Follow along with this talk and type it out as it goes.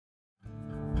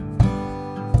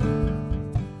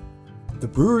The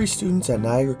brewery students at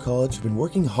Niagara College have been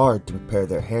working hard to prepare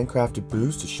their handcrafted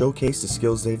brews to showcase the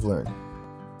skills they've learned.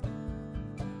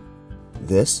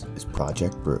 This is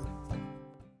Project Brew.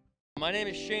 My name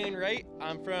is Wright.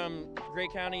 I'm from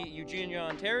Wright County, Eugenia,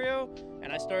 Ontario,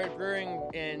 and I started brewing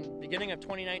in beginning of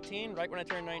 2019, right when I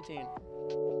turned 19.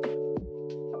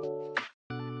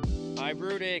 I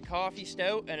brewed a coffee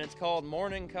stout, and it's called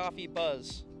Morning Coffee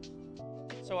Buzz.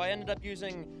 So I ended up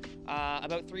using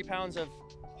about 3 pounds of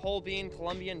whole bean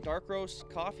Colombian dark roast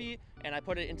coffee, and I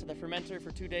put it into the fermenter for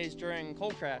 2 days during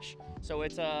cold crash. So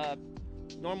it's a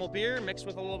normal beer mixed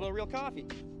with a little bit of real coffee.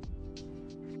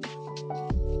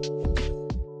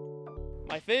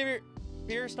 My favorite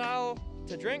beer style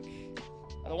to drink,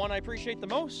 the one I appreciate the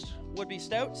most, would be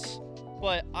stouts,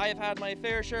 but I have had my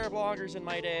fair share of lagers in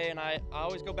my day, and I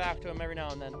always go back to them every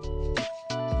now and then.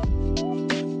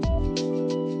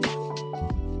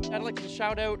 I'd like to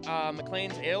shout out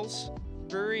McLean's Ales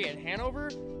Brewery in Hanover.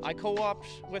 I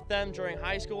co-opted with them during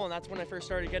high school, and that's when I first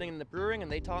started getting into brewing,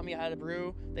 and they taught me how to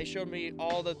brew. They showed me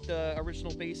all the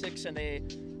original basics, and they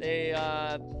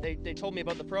told me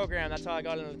about the program. That's how I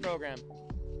got into the program.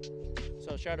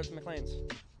 So shout out to McLean's.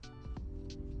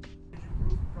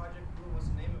 Project Brew, what's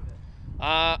the name of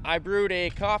it? I brewed a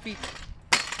coffee.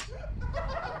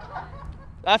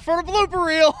 That's for the blooper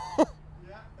reel.